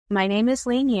My name is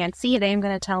Laynie Yancey, and I'm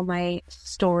going to tell my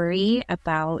story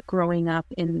about growing up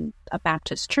in a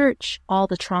Baptist church, all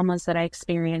the traumas that I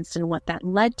experienced and what that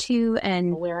led to,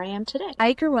 and where I am today.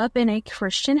 I grew up in a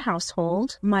Christian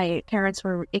household. My parents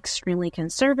were extremely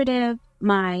conservative.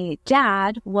 My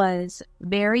dad was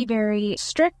very, very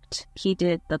strict. He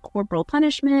did the corporal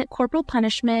punishment. Corporal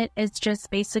punishment is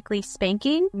just basically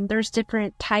spanking. There's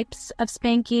different types of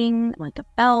spanking, like a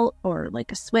belt or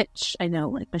like a switch. I know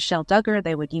like Michelle Duggar,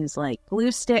 they would use like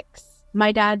glue sticks.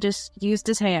 My dad just used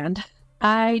his hand.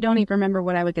 I don't even remember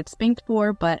what I would get spanked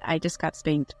for, but I just got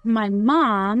spanked. My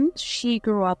mom, she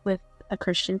grew up with a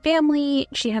Christian family.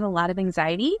 She had a lot of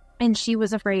anxiety and she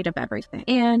was afraid of everything.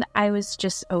 And I was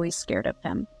just always scared of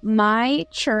him. My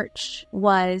church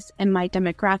was, and my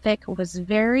demographic was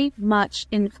very much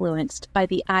influenced by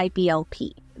the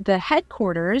IBLP. The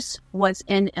headquarters was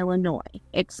in Illinois.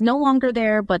 It's no longer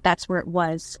there, but that's where it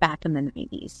was back in the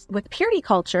 90s. With purity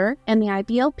culture and the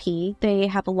IBLP, they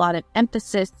have a lot of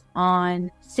emphasis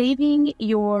on saving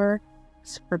your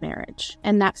for marriage.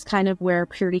 And that's kind of where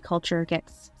purity culture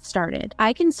gets started.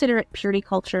 I consider it purity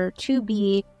culture to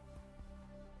be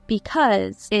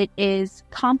because it is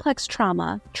complex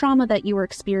trauma that you were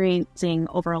experiencing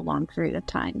over a long period of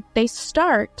time. They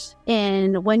start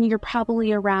in when you're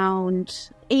probably around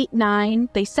 8, 9,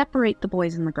 they separate the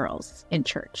boys and the girls in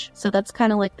church. So that's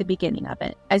kind of like the beginning of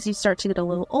it. As you start to get a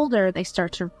little older, they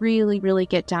start to really, really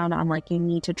get down on like you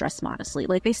need to dress modestly.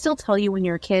 Like they still tell you when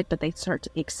you're a kid, but they start to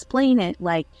explain it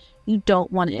like you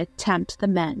don't want to tempt the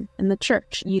men in the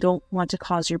church. You don't want to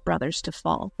cause your brothers to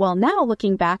fall. Well, now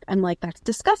looking back, I'm like, that's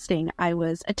disgusting. I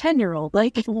was a 10-year-old.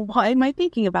 Like, why am I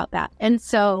thinking about that? And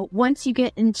so once you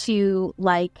get into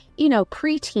like,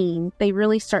 preteen, they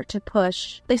really start to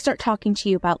push. They start talking to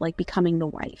you about like becoming the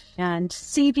wife and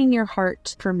saving your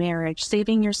heart for marriage,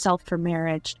 saving yourself for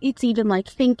marriage. It's even like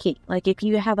thinking, like if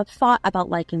you have a thought about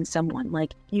liking someone,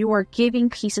 like you are giving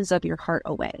pieces of your heart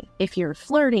away. If you're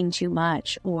flirting too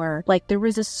much or like there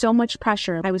was so much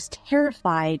pressure. I was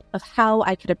terrified of how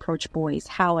I could approach boys,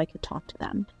 how I could talk to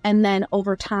them. And then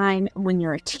over time, when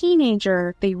you're a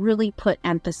teenager, they really put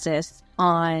emphasis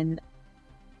on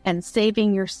and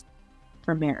saving your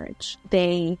for marriage.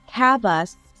 They have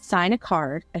us sign a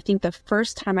card. I think the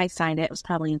first time I signed it was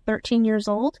probably 13 years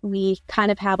old. We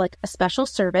kind of have like a special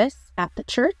service at the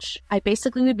church. I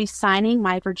basically would be signing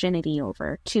my virginity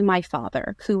over to my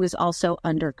father, who is also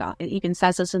under God. It even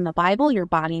says this in the Bible, your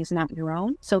body is not your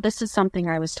own. So this is something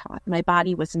I was taught. My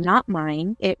body was not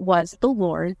mine. It was the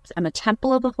Lord's. I'm a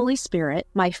temple of the Holy Spirit.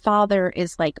 My father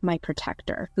is like my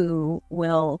protector who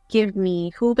will give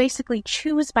me, who will basically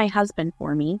choose my husband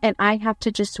for me. And I have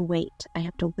to just wait. I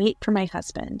have to wait for my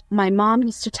husband. My mom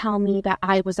used to tell me that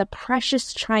I was a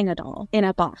precious china doll in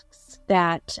a box,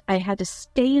 that I had to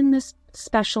stay in this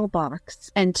special box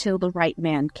until the right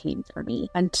man came for me,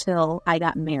 until I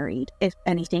got married. If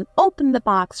anything opened the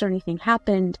box or anything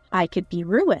happened, I could be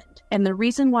ruined. And the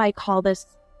reason why I call this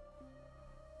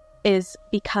is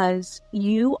because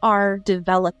you are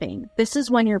developing. This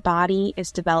is when your body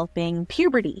is developing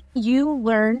puberty. You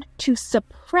learn to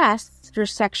suppress your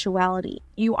sexuality.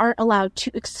 You aren't allowed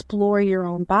to explore your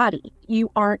own body. You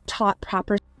aren't taught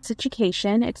proper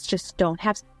education. It's just don't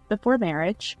have before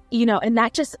marriage, and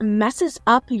that just messes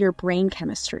up your brain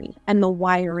chemistry and the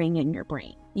wiring in your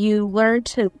brain. You learn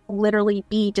to literally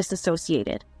be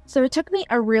disassociated. So it took me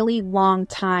a really long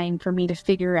time for me to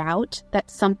figure out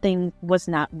that something was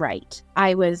not right.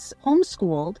 I was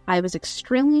homeschooled, I was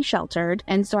extremely sheltered,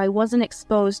 and so I wasn't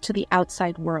exposed to the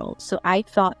outside world. So I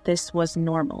thought this was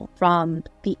normal from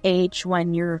the age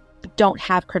when you don't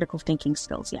have critical thinking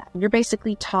skills yet. You're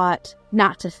basically taught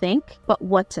not to think, but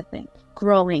what to think.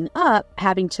 Growing up,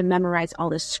 having to memorize all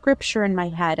this scripture in my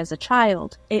head as a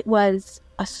child, it was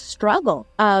a struggle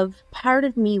of part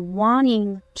of me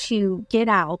wanting to get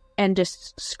out and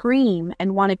just scream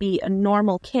and want to be a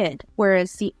normal kid,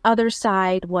 whereas the other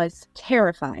side was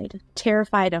terrified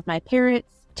of my parents,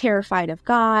 terrified of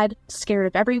God, scared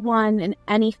of everyone and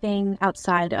anything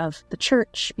outside of the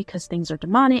church because things are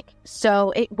demonic.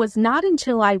 So it was not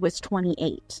until I was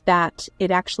 28 that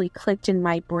it actually clicked in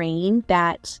my brain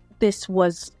that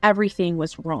everything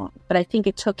was wrong. But I think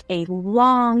it took a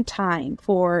long time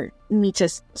for me to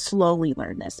slowly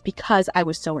learn this because I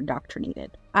was so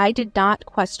indoctrinated. I did not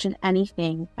question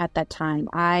anything at that time.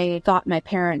 I thought my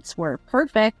parents were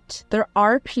perfect. There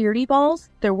were purity balls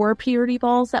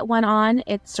that went on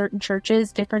at certain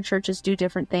churches. Different churches do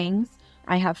different things.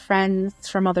 I have friends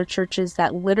from other churches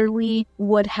that literally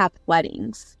would have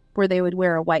weddings where they would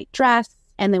wear a white dress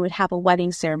and they would have a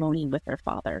wedding ceremony with their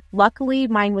father. Luckily,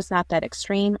 mine was not that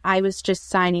extreme. I was just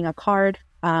signing a card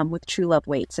with True Love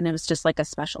Waits, and it was just like a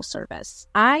special service.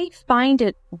 I find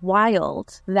it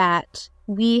wild that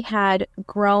we had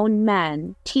grown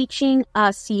men teaching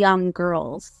us young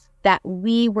girls that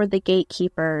we were the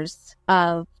gatekeepers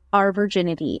of our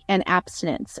virginity and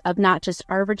abstinence, of not just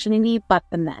our virginity, but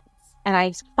the men's. And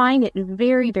I find it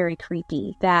very, very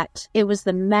creepy that it was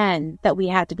the men that we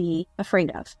had to be afraid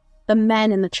of. The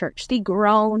men in the church, the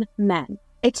grown men.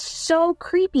 It's so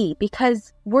creepy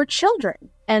because we're children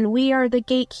and we are the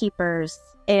gatekeepers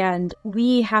and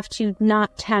we have to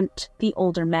not tempt the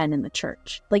older men in the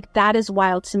church. Like, that is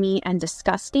wild to me and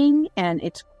disgusting, and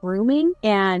it's grooming,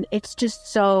 and it's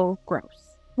just so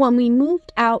gross. When we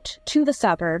moved out to the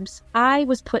suburbs, I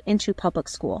was put into public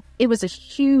school. It was a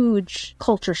huge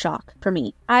culture shock for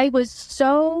me. I was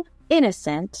so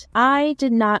innocent. I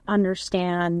did not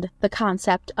understand the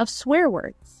concept of swear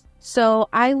words. So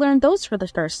I learned those for the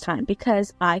first time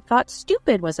because I thought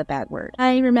stupid was a bad word.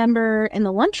 I remember in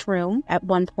the lunchroom, at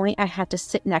one point, I had to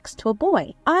sit next to a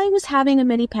boy. I was having a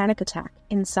mini panic attack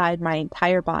inside my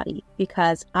entire body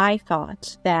because I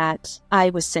thought that I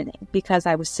was sinning because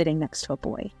I was sitting next to a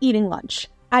boy eating lunch.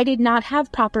 I did not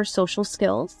have proper social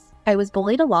skills. I was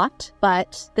bullied a lot,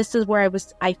 but this is where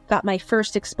I got my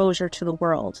first exposure to the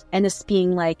world and just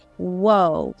being like,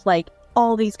 whoa, like,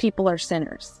 all these people are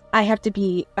sinners. I have to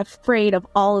be afraid of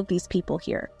all of these people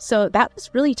here. So that was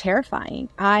really terrifying.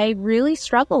 I really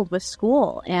struggled with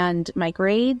school and my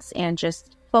grades and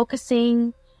just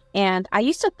focusing. And I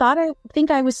used to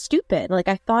think I was stupid. Like,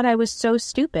 I thought I was so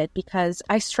stupid because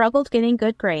I struggled getting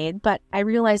good grades, but I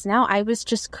realize now I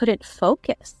just couldn't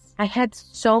focus. I had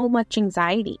so much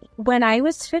anxiety. When I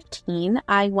was 15,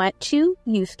 I went to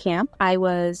youth camp. I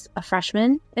was a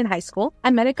freshman in high school.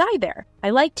 I met a guy there. I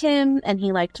liked him and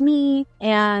he liked me,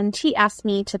 and he asked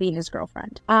me to be his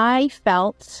girlfriend. I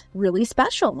felt really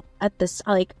special at this,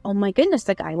 like, oh my goodness,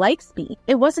 the guy likes me.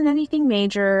 It wasn't anything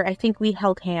major. I think we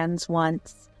held hands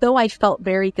once. Though I felt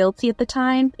very guilty at the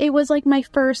time, it was like my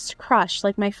first crush,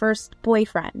 like my first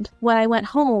boyfriend. When I went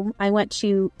home, I went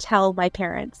to tell my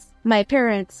parents. My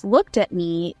parents looked at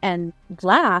me and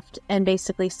laughed and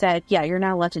basically said, yeah, you're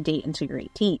not allowed to date until you're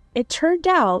 18. It turned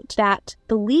out that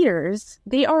the leaders,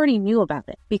 they already knew about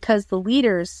it because the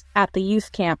leaders at the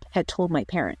youth camp had told my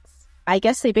parents. I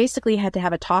guess they basically had to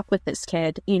have a talk with this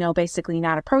kid, basically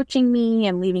not approaching me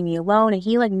and leaving me alone. And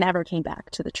he never came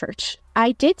back to the church.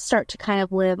 I did start to kind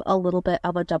of live a little bit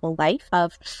of a double life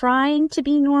of trying to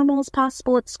be normal as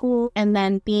possible at school and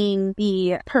then being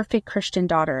the perfect Christian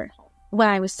daughter. When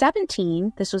I was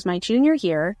 17, this was my junior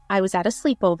year, I was at a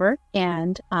sleepover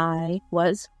and I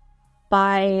was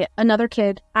by another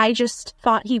kid. I just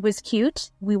thought he was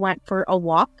cute. We went for a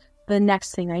walk. The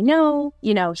next thing I know,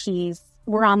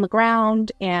 we're on the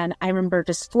ground, and I remember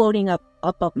just floating up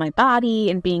above my body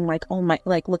and being like,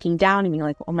 looking down and being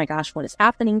like, oh my gosh, what is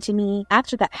happening to me?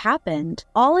 After that happened,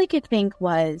 all I could think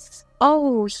was,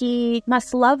 oh, he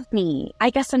must love me.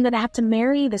 I guess I'm going to have to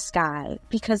marry this guy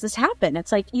because this happened.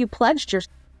 It's like you pledged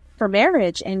for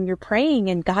marriage and you're praying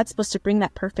and God's supposed to bring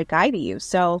that perfect guy to you.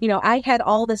 So, I had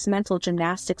all this mental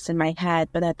gymnastics in my head,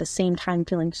 but at the same time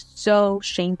feeling so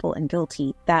shameful and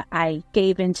guilty that I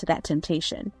gave into that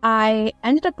temptation. I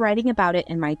ended up writing about it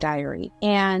in my diary,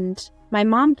 and my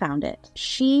mom found it.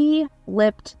 She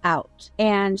flipped out,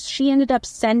 and she ended up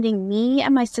sending me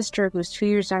and my sister, who's 2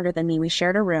 years younger than me, we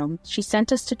shared a room. She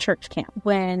sent us to church camp.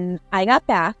 When I got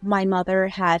back, my mother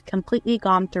had completely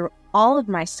gone through all of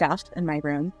my stuff in my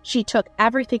room. She took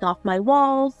everything off my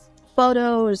walls,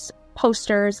 photos,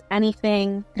 posters,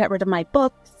 anything, got rid of my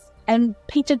books, and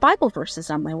painted Bible verses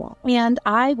on my wall. And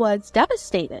I was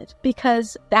devastated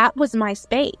because that was my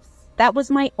space. That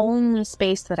was my only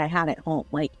space that I had at home,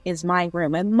 is my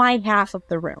room and my half of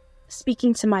the room.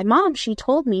 Speaking to my mom, she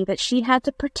told me that she had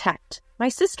to protect my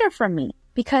sister from me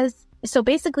so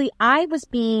basically I was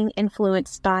being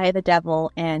influenced by the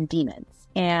devil and demons.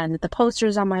 And the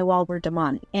posters on my wall were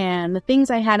demonic. And the things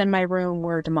I had in my room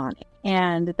were demonic.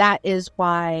 And that is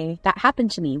why that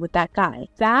happened to me with that guy.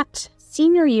 That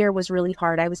senior year was really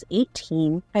hard. I was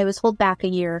 18. I was held back a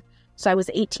year. So I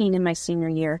was 18 in my senior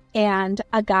year. And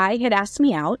a guy had asked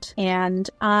me out. And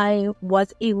I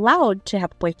was allowed to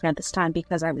have a boyfriend at this time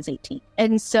because I was 18.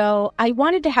 And so I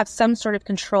wanted to have some sort of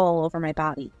control over my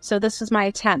body. So this was my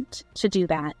attempt to do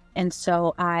that. And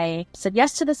so I said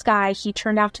yes to this guy. He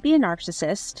turned out to be a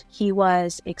narcissist. He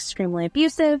was extremely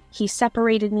abusive. He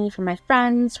separated me from my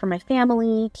friends, from my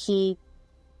family. He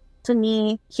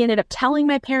ended up telling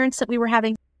my parents that we were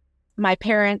having. My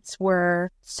parents were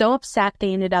so upset.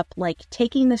 They ended up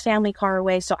taking the family car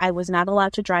away. So I was not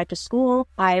allowed to drive to school.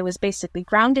 I was basically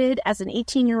grounded as an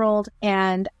 18-year-old,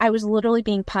 and I was literally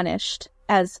being punished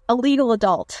as a legal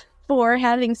adult for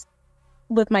having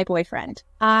with my boyfriend.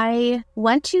 I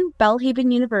went to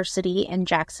Belhaven University in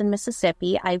Jackson,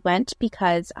 Mississippi. I went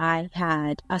because I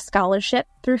had a scholarship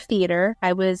through theater.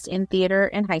 I was in theater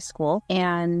in high school,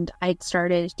 and I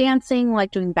started dancing,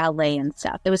 like doing ballet and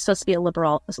stuff. It was supposed to be a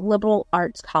liberal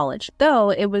arts college,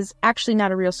 though it was actually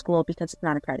not a real school because it's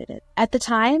not accredited. At the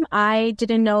time, I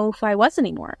didn't know who I was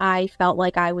anymore. I felt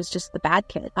like I was just the bad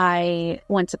kid. I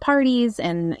went to parties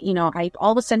and, I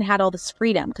all of a sudden had all this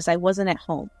freedom because I wasn't at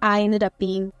home. I ended up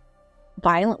being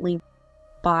violently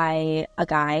by a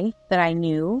guy that I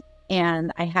knew,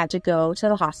 and I had to go to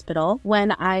the hospital.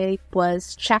 When I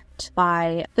was checked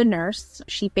by the nurse,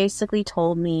 she basically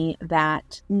told me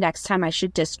that next time I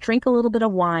should just drink a little bit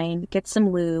of wine, get some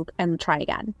lube, and try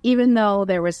again. Even though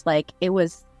there was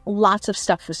lots of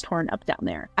stuff was torn up down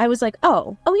there. I was like,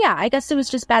 oh yeah, I guess it was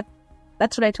just bad.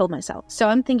 That's what I told myself. So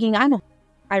I'm thinking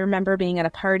I remember being at a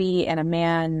party and a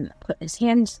man put his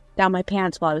hands down my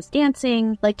pants while I was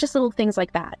dancing, like just little things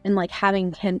like that. And like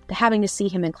having to see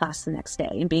him in class the next day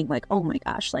and being like, oh my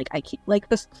gosh,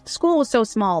 the school was so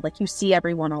small, like you see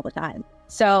everyone all the time.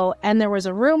 So, and there was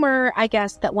a rumor, I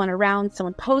guess, that went around.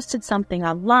 Someone posted something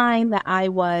online that I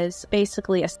was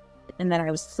basically and that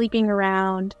I was sleeping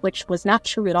around, which was not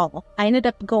true at all. I ended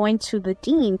up going to the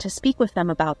dean to speak with them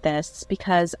about this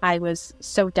because I was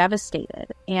so devastated.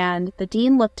 And the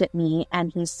dean looked at me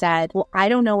and he said, well, I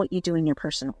don't know what you do in your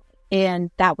personal life. And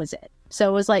that was it. So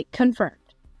it was like confirmed.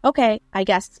 Okay, I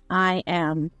guess I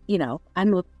am,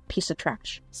 I'm a piece of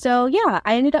trash. So yeah,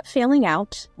 I ended up failing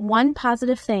out. One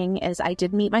positive thing is I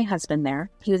did meet my husband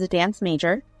there. He was a dance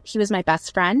major. He was my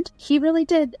best friend. He really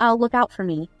did look out for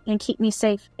me and keep me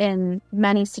safe in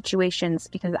many situations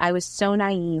because I was so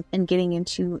naive and getting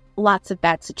into lots of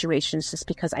bad situations just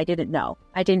because I didn't know.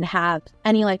 I didn't have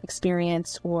any life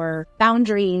experience or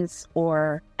boundaries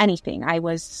or anything. I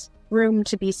was groomed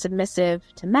to be submissive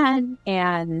to men,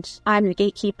 and I'm the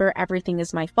gatekeeper. Everything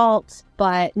is my fault,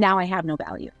 but now I have no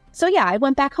value. So yeah, I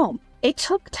went back home. It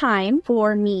took time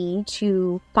for me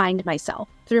to find myself.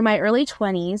 Through my early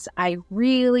 20s, I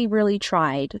really, really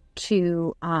tried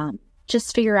to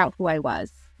just figure out who I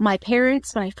was. My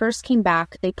parents, when I first came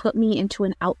back, they put me into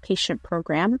an outpatient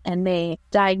program and they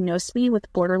diagnosed me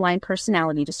with borderline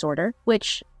personality disorder,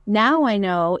 which now I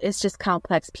know is just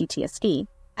complex PTSD.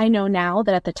 I know now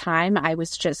that at the time I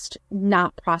was just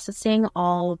not processing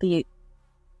all the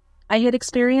I had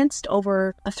experienced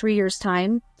over a 3 years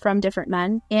time from different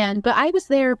men. But I was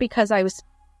there because I was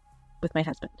with my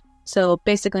husband. So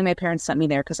basically my parents sent me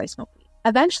there because I smoked weed.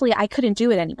 Eventually I couldn't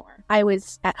do it anymore. I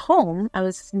was at home. I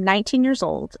was 19 years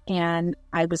old and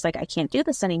I was like, I can't do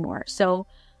this anymore. So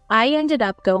I ended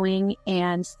up going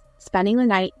and spending the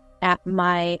night at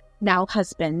my now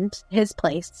husband, his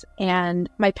place. And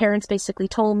my parents basically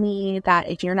told me that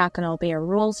if you're not going to obey our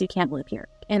rules, you can't live here.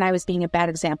 And I was being a bad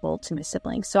example to my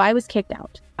siblings. So I was kicked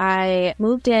out. I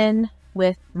moved in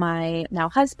with my now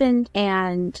husband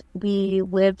and we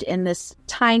lived in this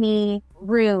tiny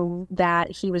room that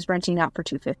he was renting out for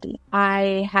 $250.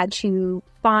 I had to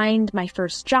find my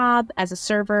first job as a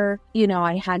server.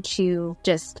 I had to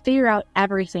just figure out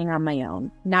everything on my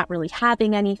own, not really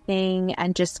having anything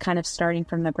and just kind of starting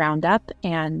from the ground up.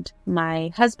 And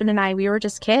my husband and I, we were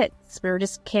just kids. We were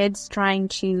just kids trying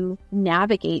to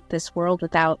navigate this world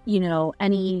without,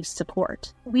 any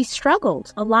support. We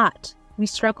struggled a lot. We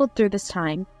struggled through this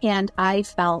time, and I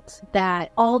felt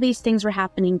that all these things were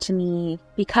happening to me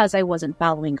because I wasn't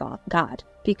following God,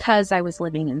 because I was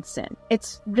living in sin.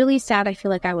 It's really sad. I feel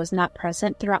like I was not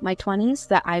present throughout my 20s,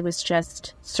 that I was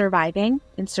just surviving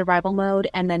in survival mode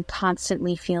and then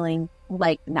constantly feeling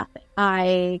like nothing.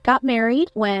 I got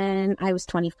married when I was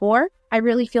 24. I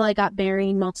really feel I got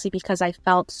married mostly because I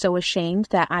felt so ashamed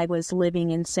that I was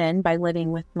living in sin by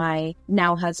living with my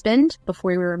now husband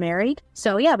before we were married.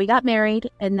 So yeah, we got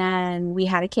married and then we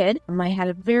had a kid. I had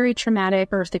a very traumatic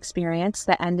birth experience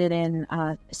that ended in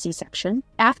a C-section.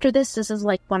 After this is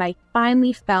like when I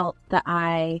finally felt that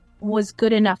I was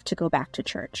good enough to go back to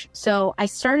church. So I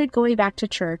started going back to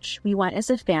church. We went as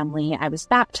a family. I was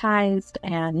baptized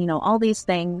and, all these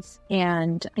things.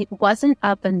 And it wasn't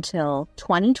up until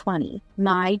 2020.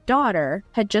 My daughter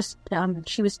had just,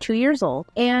 she was 2 years old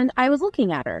and I was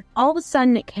looking at her. All of a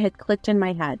sudden it had clicked in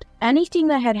my head. Anything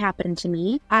that had happened to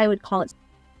me, I would call it.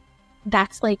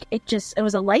 That's like, it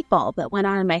was a light bulb that went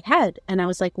on in my head. And I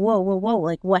was like, whoa,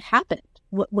 like what happened?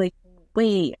 Wait.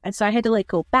 And so I had to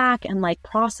go back and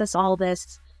process all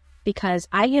this because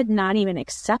I had not even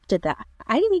accepted that.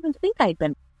 I didn't even think I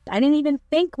didn't even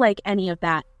think any of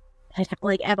that had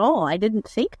at all. I didn't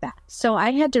think that. So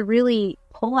I had to really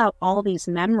pull out all these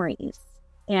memories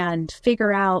and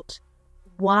figure out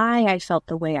why I felt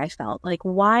the way I felt. Like,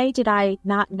 why did I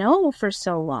not know for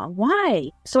so long? Why?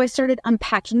 So I started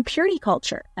unpacking purity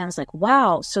culture. And I was like,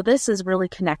 wow, so this is really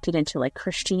connected into like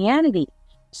Christianity.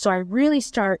 So I really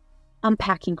start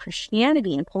unpacking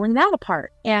Christianity and pulling that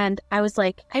apart. And I was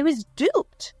like, I was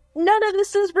duped. None of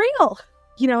this is real.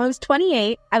 I was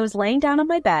 28. I was laying down on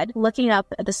my bed, looking up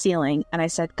at the ceiling, and I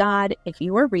said, God, if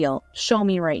you are real, show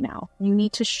me right now. You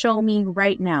need to show me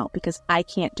right now because I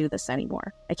can't do this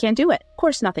anymore. I can't do it. Of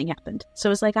course, nothing happened. So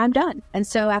I was like, I'm done. And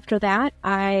so after that,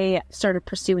 I started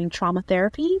pursuing trauma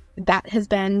therapy. That has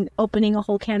been opening a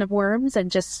whole can of worms and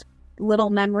just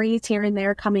little memories here and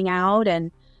there coming out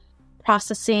and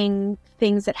processing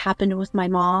things that happened with my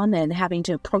mom and having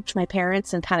to approach my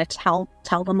parents and kind of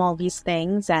tell them all these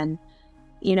things. And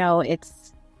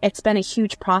it's been a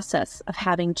huge process of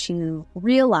having to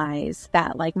realize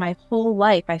that like my whole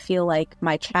life, I feel like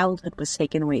my childhood was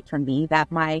taken away from me,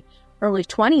 that my early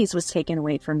 20s was taken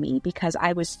away from me because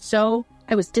I was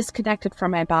disconnected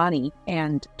from my body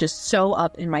and just so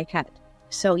up in my head.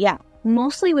 So yeah,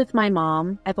 mostly with my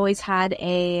mom. I've always had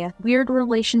a weird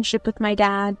relationship with my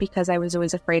dad because I was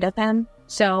always afraid of him.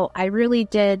 So I really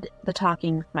did the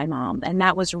talking with my mom. And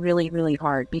that was really, really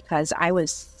hard because I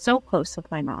was so close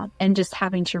with my mom and just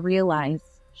having to realize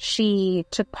she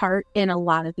took part in a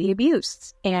lot of the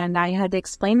abuse. And I had to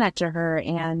explain that to her.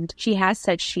 And she has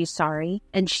said she's sorry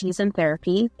and she's in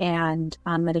therapy and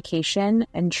on medication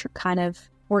and kind of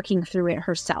working through it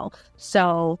herself.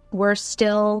 So we're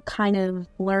still kind of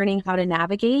learning how to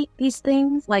navigate these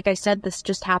things. Like I said, this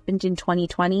just happened in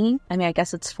 2020. I mean, I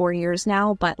guess it's 4 years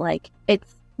now, but like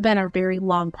it's been a very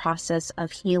long process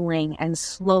of healing and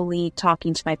slowly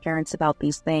talking to my parents about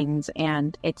these things.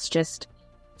 And it's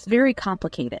very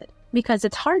complicated because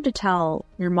it's hard to tell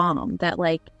your mom that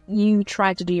like you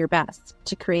tried to do your best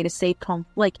to create a safe home.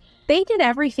 Like they did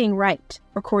everything right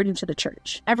according to the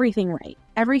church, everything right.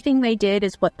 Everything they did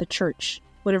is what the church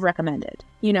would have recommended,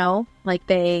 like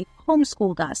they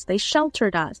homeschooled us, they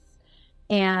sheltered us.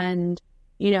 And,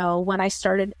 when I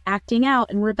started acting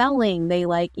out and rebelling, they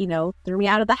threw me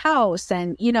out of the house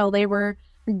and, they were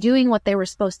doing what they were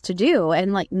supposed to do.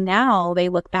 And like now they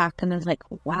look back and they're like,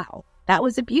 wow, that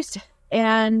was abusive.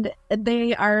 And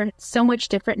they are so much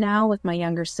different now with my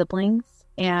younger siblings.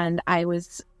 And I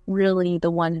was really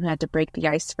the one who had to break the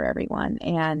ice for everyone.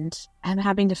 And I'm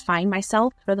having to find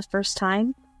myself for the first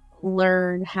time,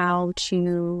 learn how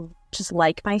to just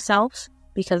like myself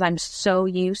because I'm so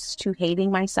used to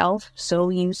hating myself, so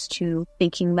used to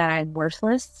thinking that I'm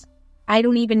worthless. I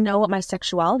don't even know what my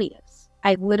sexuality is.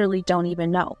 I literally don't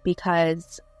even know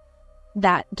because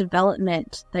that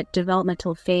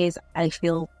developmental phase, I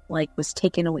feel like was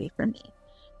taken away from me.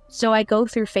 So I go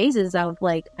through phases of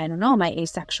like, I don't know, am I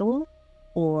asexual?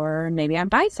 Or maybe I'm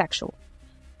bisexual.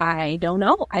 I don't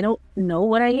know. I don't know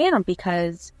what I am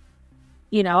because,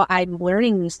 I'm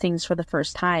learning these things for the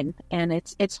first time. And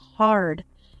it's hard.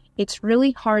 It's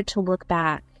really hard to look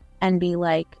back and be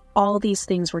like, all these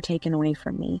things were taken away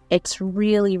from me. It's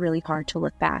really, really hard to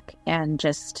look back and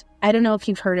just, I don't know if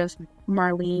you've heard of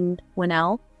Marlene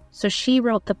Winnell. So she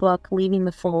wrote the book, Leaving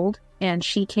the Fold, and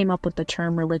she came up with the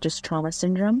term religious trauma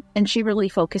syndrome. And she really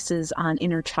focuses on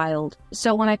inner child.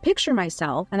 So when I picture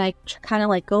myself and I kind of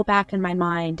like go back in my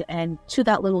mind and to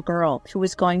that little girl who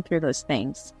was going through those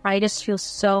things, I just feel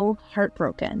so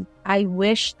heartbroken. I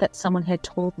wish that someone had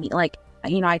told me,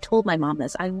 I told my mom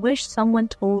this, I wish someone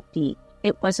told me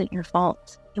it wasn't your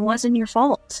fault. It wasn't your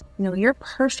fault. You're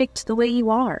perfect the way you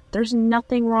are. There's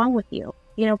nothing wrong with you,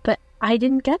 but I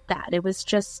didn't get that. It was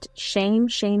just shame,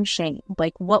 shame, shame.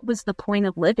 Like, what was the point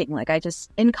of living?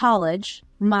 In college,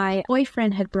 my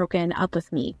boyfriend had broken up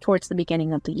with me towards the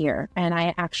beginning of the year. And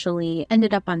I actually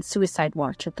ended up on suicide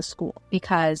watch at the school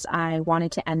because I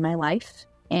wanted to end my life.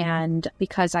 And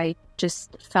because I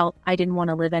just felt I didn't want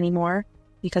to live anymore.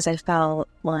 Because I felt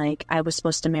like I was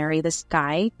supposed to marry this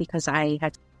guy because I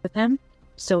had with him.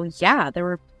 So yeah, there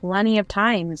were plenty of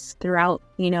times throughout,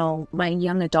 my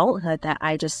young adulthood that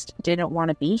I just didn't want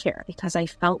to be here because I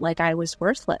felt like I was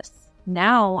worthless.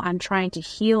 Now I'm trying to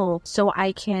heal so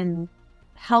I can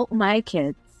help my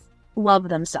kids love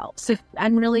themselves.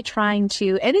 I'm really trying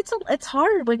to, and it's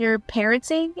hard when you're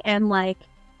parenting and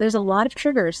there's a lot of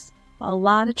triggers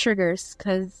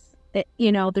because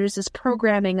there's this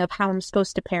programming of how I'm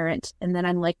supposed to parent. And then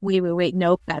I'm like, wait,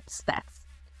 nope, that's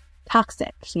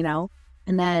toxic,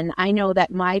 And then I know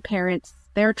that my parents,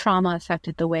 their trauma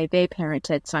affected the way they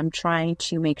parented. So I'm trying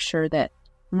to make sure that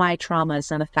my trauma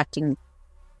is not affecting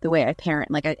the way I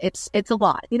parent. It's a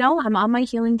lot, I'm on my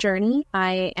healing journey.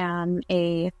 I am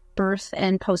a birth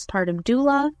and postpartum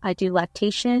doula. I do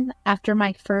lactation. After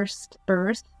my first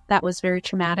birth, that was very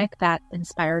traumatic that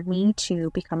inspired me to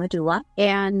become a doula.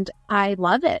 And I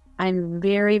love it. I'm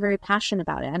very, very passionate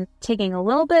about it. I'm taking a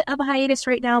little bit of a hiatus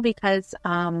right now because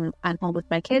I'm home with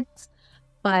my kids,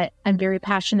 but I'm very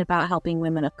passionate about helping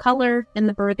women of color in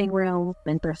the birthing room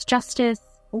and birth justice.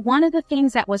 One of the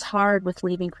things that was hard with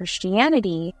leaving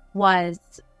Christianity was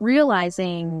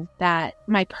realizing that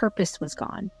my purpose was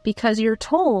gone, because you're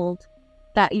told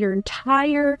that your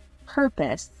entire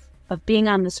purpose of being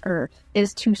on this earth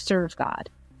is to serve God,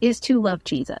 is to love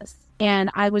Jesus. And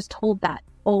I was told that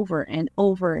over and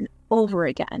over and over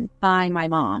again by my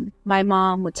mom. My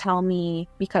mom would tell me,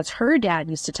 because her dad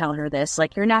used to tell her this,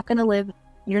 like, you're not going to live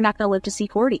to see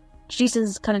 40. Jesus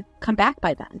is going to come back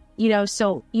by then.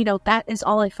 So that is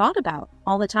all I thought about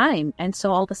all the time. And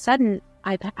so all of a sudden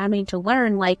I mean to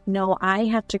learn, like, no, I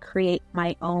have to create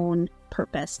my own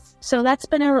purpose. So that's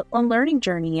been a learning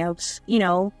journey of,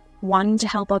 wanting to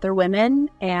help other women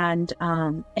and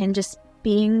just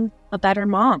being a better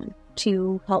mom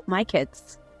to help my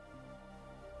kids.